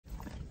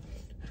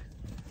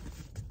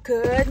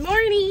Good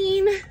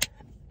morning.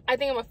 I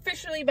think I'm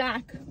officially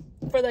back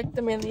for like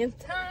the millionth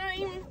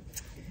time.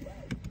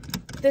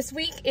 This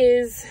week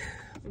is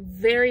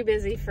very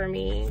busy for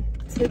me.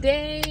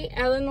 Today,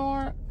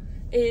 Eleanor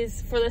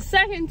is for the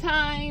second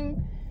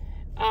time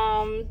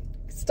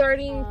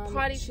starting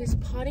potty. She's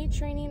potty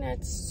training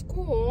at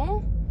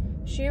school.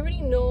 She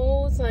already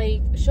knows,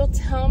 like, she'll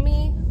tell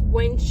me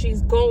when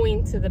she's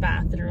going to the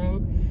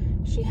bathroom.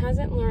 She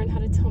hasn't learned how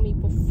to tell me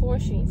before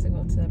she needs to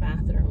go to the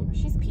bathroom.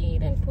 She's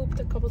peed and pooped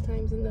a couple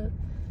times in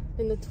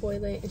the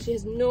toilet, and she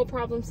has no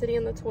problem sitting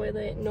in the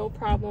toilet, no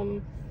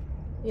problem,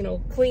 you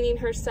know, cleaning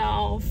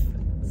herself,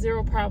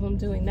 zero problem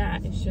doing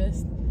that. It's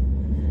just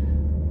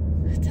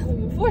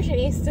telling me before she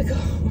needs to go.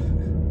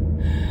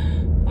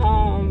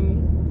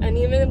 And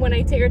even when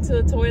I take her to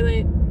the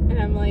toilet and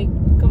I'm like,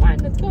 come on,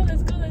 let's go,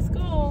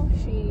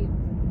 she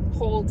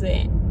holds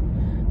it.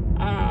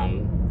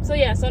 So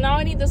yeah, so now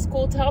I need the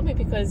school to help me,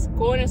 because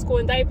going to school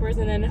in diapers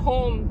and then at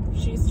home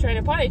she's trying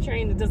to potty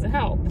train, it doesn't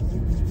help.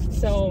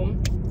 So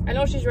I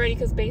know she's ready,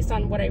 because based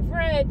on what I've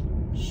read,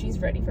 she's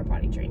ready for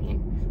potty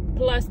training.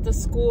 Plus the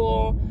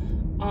school,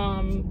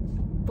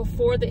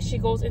 before that she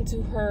goes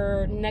into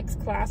her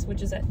next class,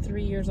 which is at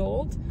 3 years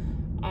old,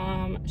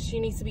 she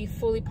needs to be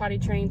fully potty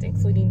trained,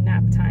 including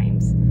nap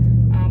times.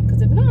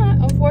 Because if not,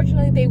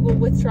 unfortunately, they will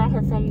withdraw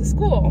her from the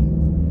school.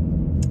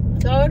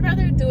 So I would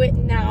rather do it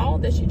now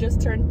that she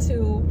just turned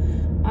 2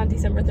 on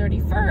December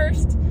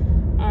 31st,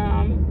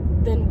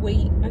 than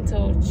wait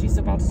until she's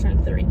about to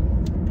turn 3.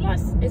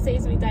 Plus, it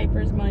saves me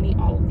diapers, money,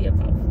 all of the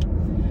above.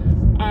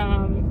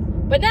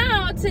 But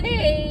now,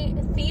 today,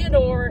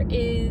 Theodore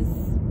is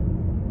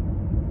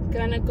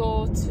gonna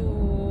go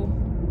to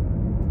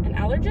an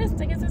allergist,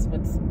 I guess that's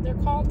what they're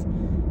called.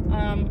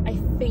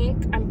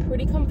 I'm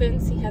pretty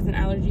convinced he has an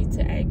allergy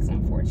to eggs,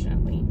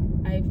 unfortunately.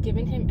 I've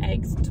given him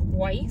eggs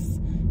twice,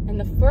 and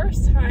the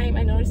first time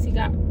I noticed he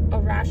got a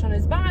rash on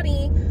his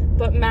body,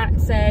 but Matt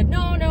said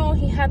no,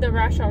 he had the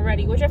rash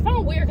already, which I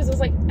found weird, because I was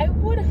like, I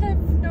would have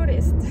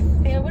noticed.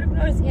 I would have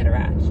noticed he had a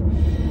rash.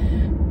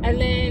 And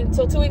then,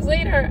 so 2 weeks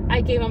later,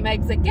 I gave him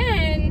eggs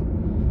again,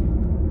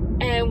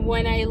 and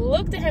when I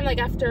looked at him, like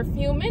after a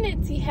few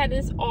minutes, he had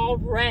this all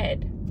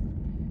red.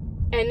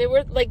 And they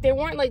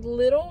weren't like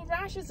little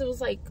rashes, it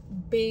was like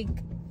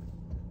big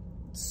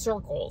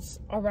circles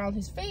around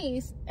his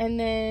face. And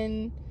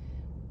then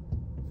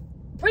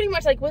pretty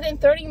much like within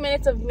 30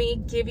 minutes of me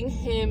giving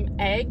him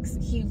eggs,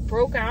 he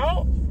broke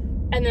out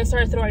and then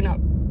started throwing up.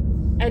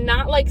 And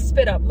not like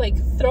spit up, like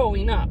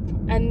throwing up.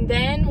 And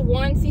then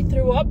once he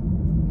threw up,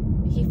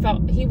 he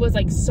was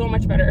like so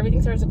much better.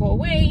 Everything started to go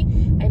away.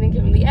 I didn't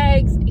give him the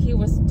eggs. He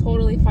was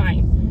totally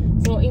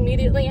fine. So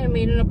immediately I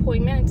made an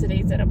appointment, and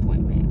today's that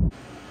appointment.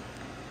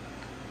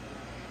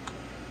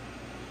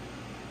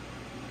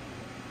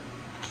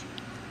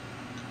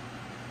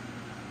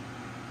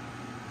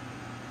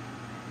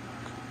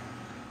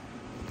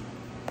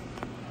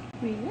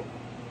 Really?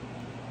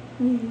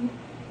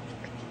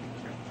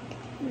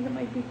 Look at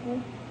my big boy.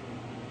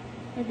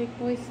 My big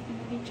boy's to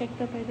be checked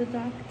out by the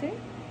doctor.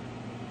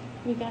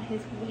 We got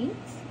his weight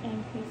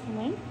and his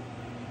length.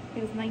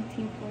 It was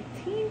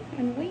 1914,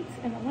 and weight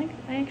and the length,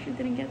 I actually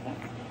didn't get that.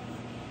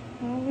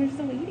 Oh, where's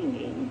the waiting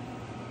game?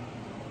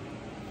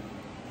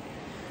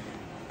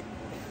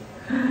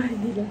 Hi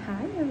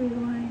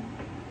everyone.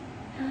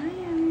 Hi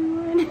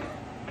everyone.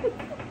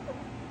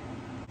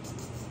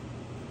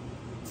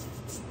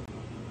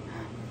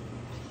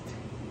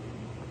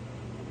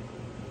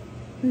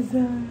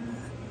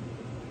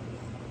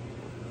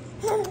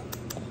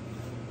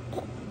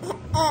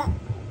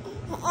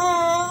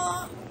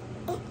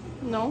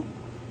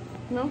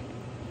 No.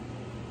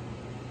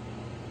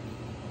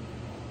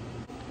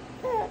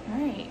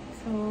 Alright,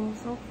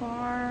 so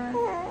far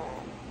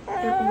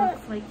it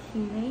looks like he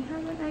may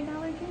have an egg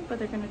allergy, but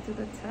they're gonna do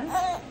the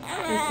test.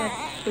 They said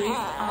based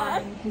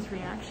on his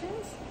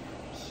reactions,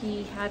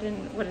 he had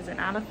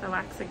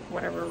anaphylactic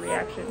whatever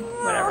reaction,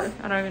 whatever.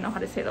 I don't even know how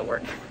to say the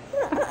word.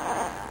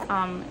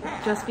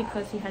 Just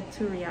because he had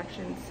 2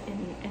 reactions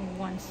in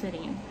one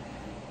sitting.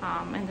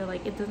 And they're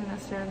like, it doesn't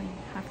necessarily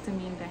have to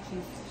mean that he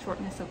has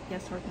shortness of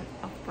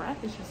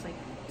breath. It's just like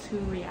 2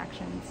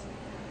 reactions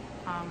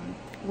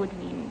would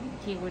mean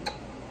he would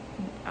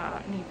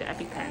need the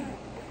EpiPen.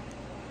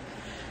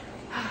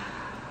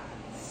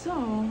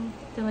 So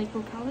they're like,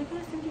 we're probably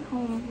gonna send you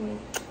home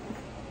with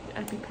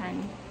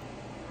EpiPen.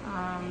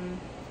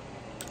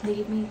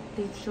 They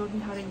showed me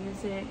how to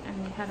use it,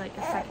 and they had like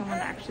a second one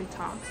that actually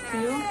talks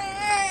to you.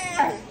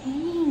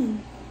 Hey.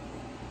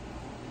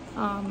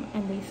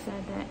 And they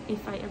said that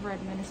if I ever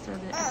administer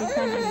the EpiPen,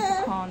 I need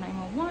to call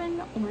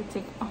 911 or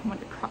take, oh, I'm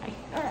gonna cry.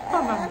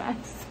 I'm a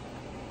mess.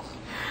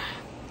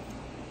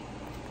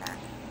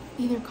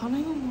 Either call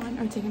 911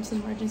 or take him to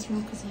the emergency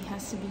room, because he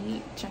has to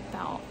be checked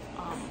out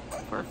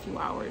for a few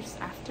hours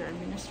after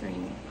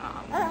administering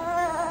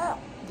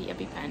the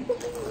EpiPen.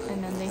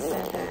 And then they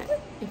said that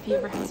if he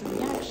ever has a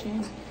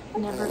reaction,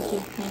 never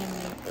give him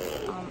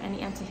any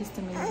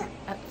antihistamine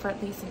for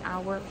at least an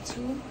hour or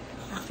 2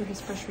 after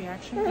his first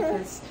reaction,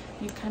 because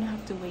you kind of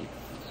have to wait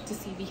to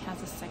see if he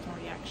has a second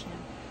reaction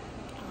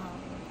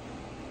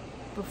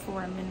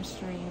before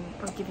administering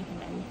or giving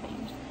him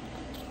anything.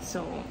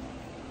 So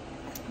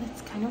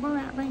that's kind of where we're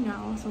at right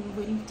now. So we're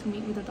waiting to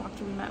meet with a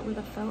doctor. We met with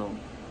a fellow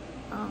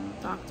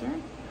doctor,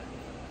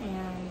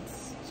 and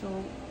so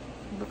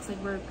it looks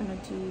like we're gonna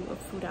do a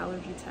food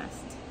allergy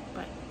test,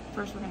 but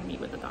first we're gonna meet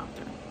with the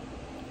doctor.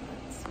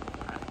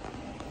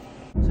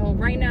 So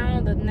right now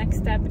the next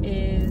step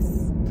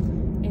is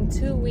in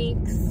 2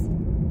 weeks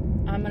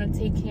I'm gonna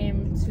take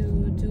him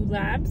to do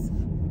labs.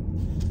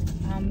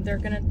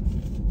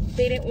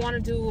 They didn't want to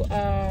do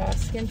a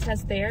skin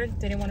test there.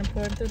 They didn't want to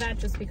put him through that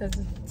just because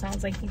it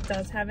sounds like he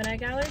does have an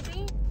egg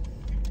allergy.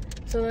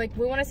 So like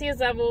we want to see his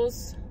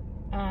levels,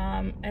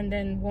 and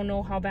then we'll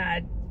know how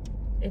bad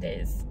it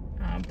is.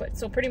 But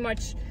so pretty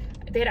much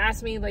they'd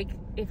asked me like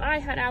if I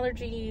had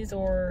allergies,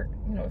 or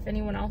you know, if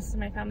anyone else in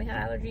my family had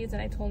allergies,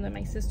 and I told them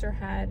my sister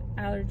had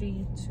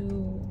allergy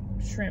to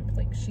shrimp.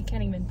 Like she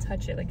can't even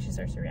touch it, like she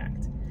starts to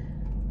react.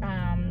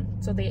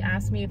 So they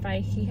asked me if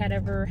he had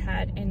ever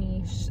had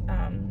any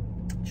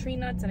tree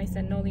nuts, and I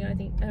said no. The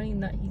only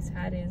nut he's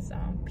had is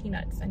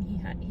peanuts, and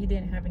he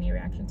didn't have any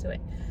reaction to it.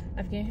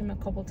 I've given him a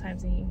couple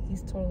times and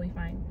he's totally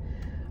fine.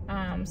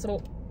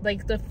 So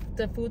like the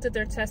food that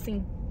they're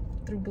testing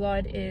through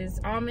blood is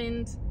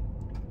almond,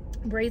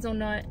 brazel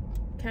nut,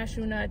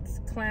 cashew nuts,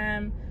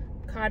 clam,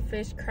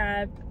 codfish,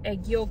 crab,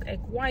 egg yolk,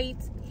 egg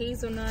white,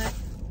 hazelnut,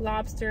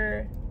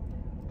 lobster,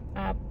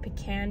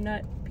 pecan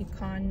nut,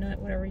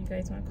 whatever you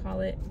guys want to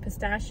call it,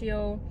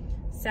 pistachio,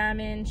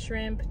 salmon,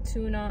 shrimp,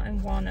 tuna,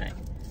 and walnut.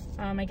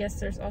 I guess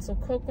there's also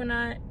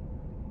coconut,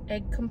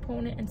 egg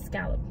component, and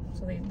scallop.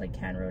 So they like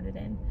hand wrote it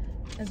in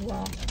as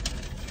well.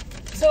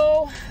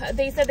 So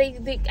they said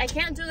I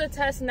can't do the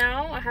test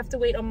now. I have to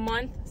wait a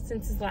month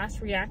since his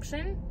last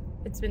reaction.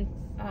 It's been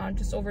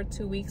just over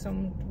 2 weeks. So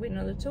I'm waiting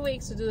another 2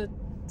 weeks to do the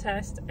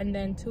test, and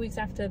then 2 weeks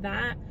after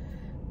that,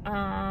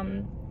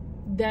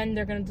 then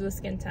they're gonna do the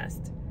skin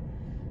test.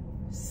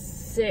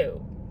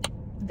 So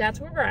that's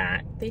where we're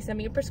at. They sent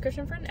me a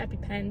prescription for an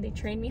EpiPen. They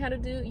trained me how to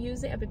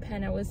use the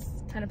EpiPen. I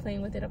was kind of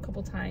playing with it a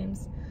couple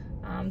times.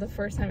 The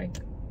first time,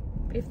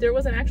 if there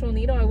was an actual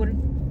needle, I would have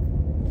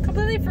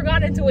completely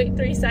forgotten to wait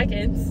 3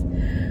 seconds.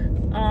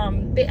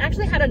 They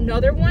actually had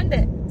another one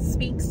that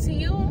speaks to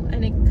you,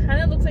 and it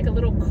kind of looks like a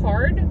little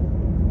card.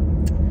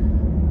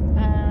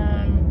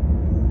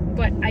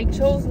 But I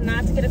chose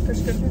not to get a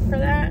prescription for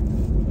that,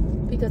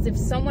 because if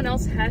someone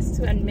else has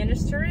to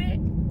administer it,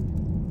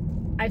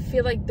 I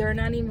feel like they're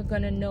not even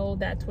gonna know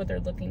that's what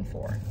they're looking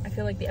for. I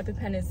feel like the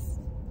EpiPen is,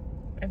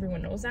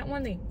 everyone knows that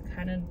one. They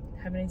kind of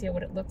have an idea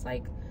what it looks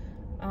like.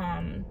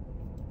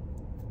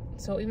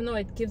 So even though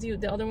it gives you,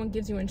 the other one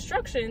gives you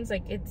instructions,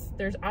 like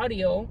there's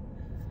audio.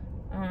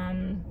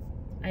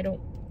 I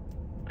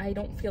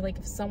don't feel like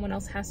if someone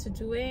else has to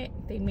do it,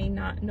 they may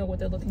not know what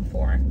they're looking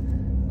for,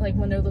 like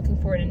when they're looking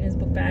for it in his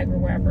book bag or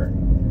wherever.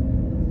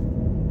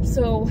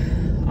 So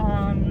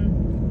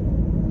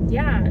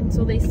yeah, and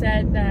so they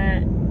said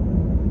that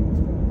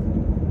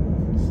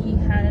he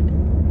had,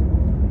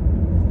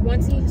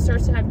 once he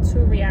starts to have 2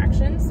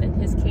 reactions, in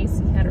his case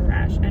he had a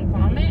rash and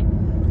vomit,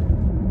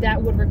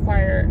 that would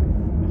require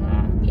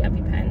the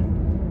EpiPen.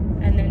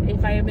 And then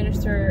if I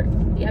administer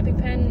the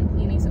EpiPen,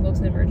 he needs to go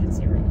to the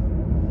emergency room.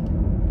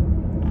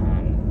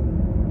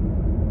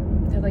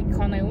 They're like,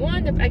 call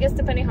 911, I guess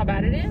depending how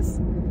bad it is.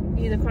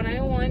 You either call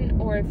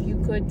 911, or if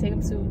you could take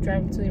him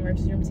drive him to the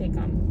emergency room, take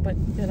him. But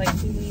they're like,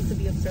 he needs to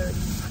be observed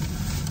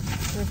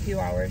for a few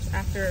hours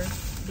after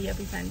the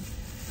EpiPen.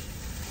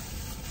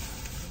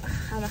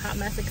 I'm a hot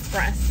mess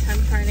express.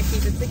 I'm trying to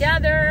keep it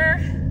together.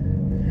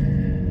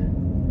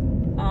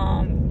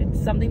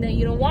 It's something that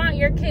you don't want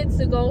your kids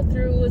to go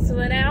through. So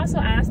then I also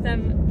asked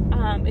them,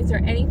 is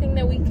there anything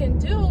that we can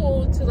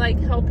do to like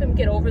help him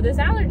get over this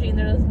allergy? And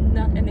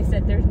and they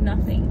said there's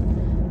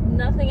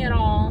nothing at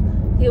all.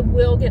 He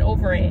will get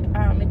over it.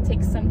 It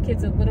takes some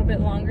kids a little bit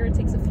longer. It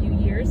takes a few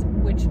years,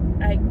 which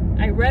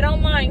I read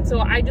online. So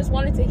I just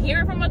wanted to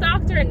hear from a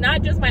doctor and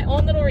not just my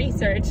own little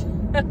research.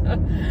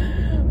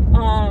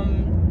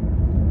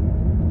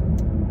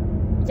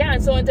 Yeah,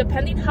 and so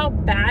depending how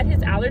bad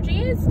his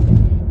allergy is,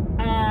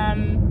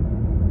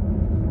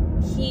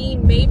 he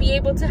may be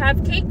able to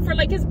have cake for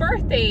like his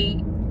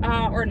birthday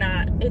or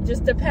not. It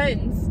just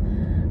depends.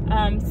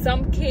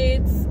 Some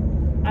kids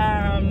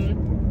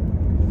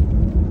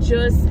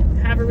just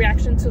have a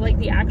reaction to like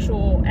the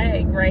actual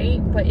egg, right?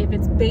 But if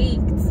it's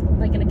baked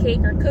like in a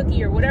cake or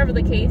cookie or whatever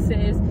the case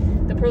is,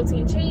 the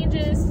protein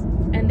changes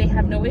and they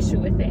have no issue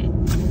with it.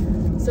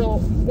 So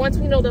once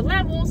we know the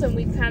levels and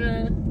we kind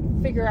of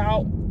figure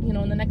out, you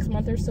know, in the next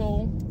month or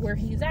so where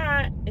he's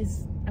at,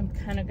 I'm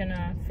kind of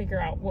gonna figure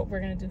out what we're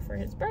gonna do for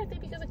his birthday,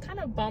 because it kind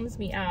of bums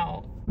me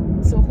out.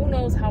 So who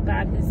knows how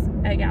bad his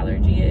egg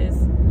allergy is,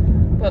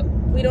 but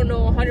we don't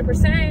know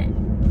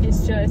 100%.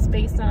 It's just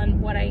based on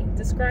what I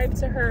described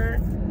to her.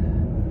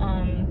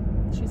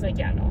 She's like,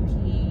 yeah, no,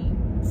 he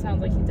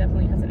sounds like he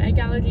definitely has an egg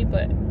allergy,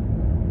 but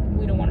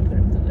we don't want to put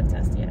him through the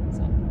test yet.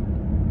 So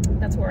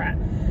that's where we're at.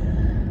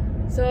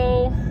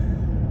 So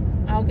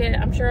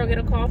I'm sure I'll get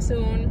a call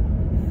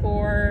soon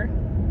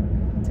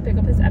to pick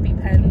up his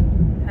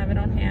EpiPen, have it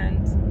on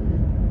hand.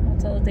 I'll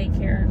tell the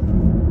daycare.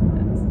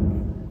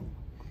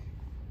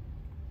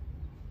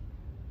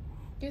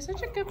 You're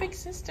such a good big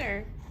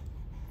sister.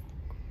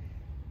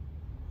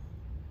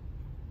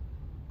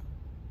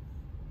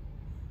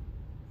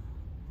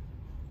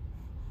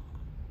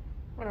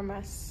 What a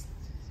mess.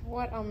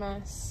 What a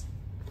mess.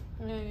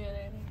 I'm gonna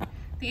get it.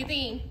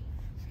 Didi.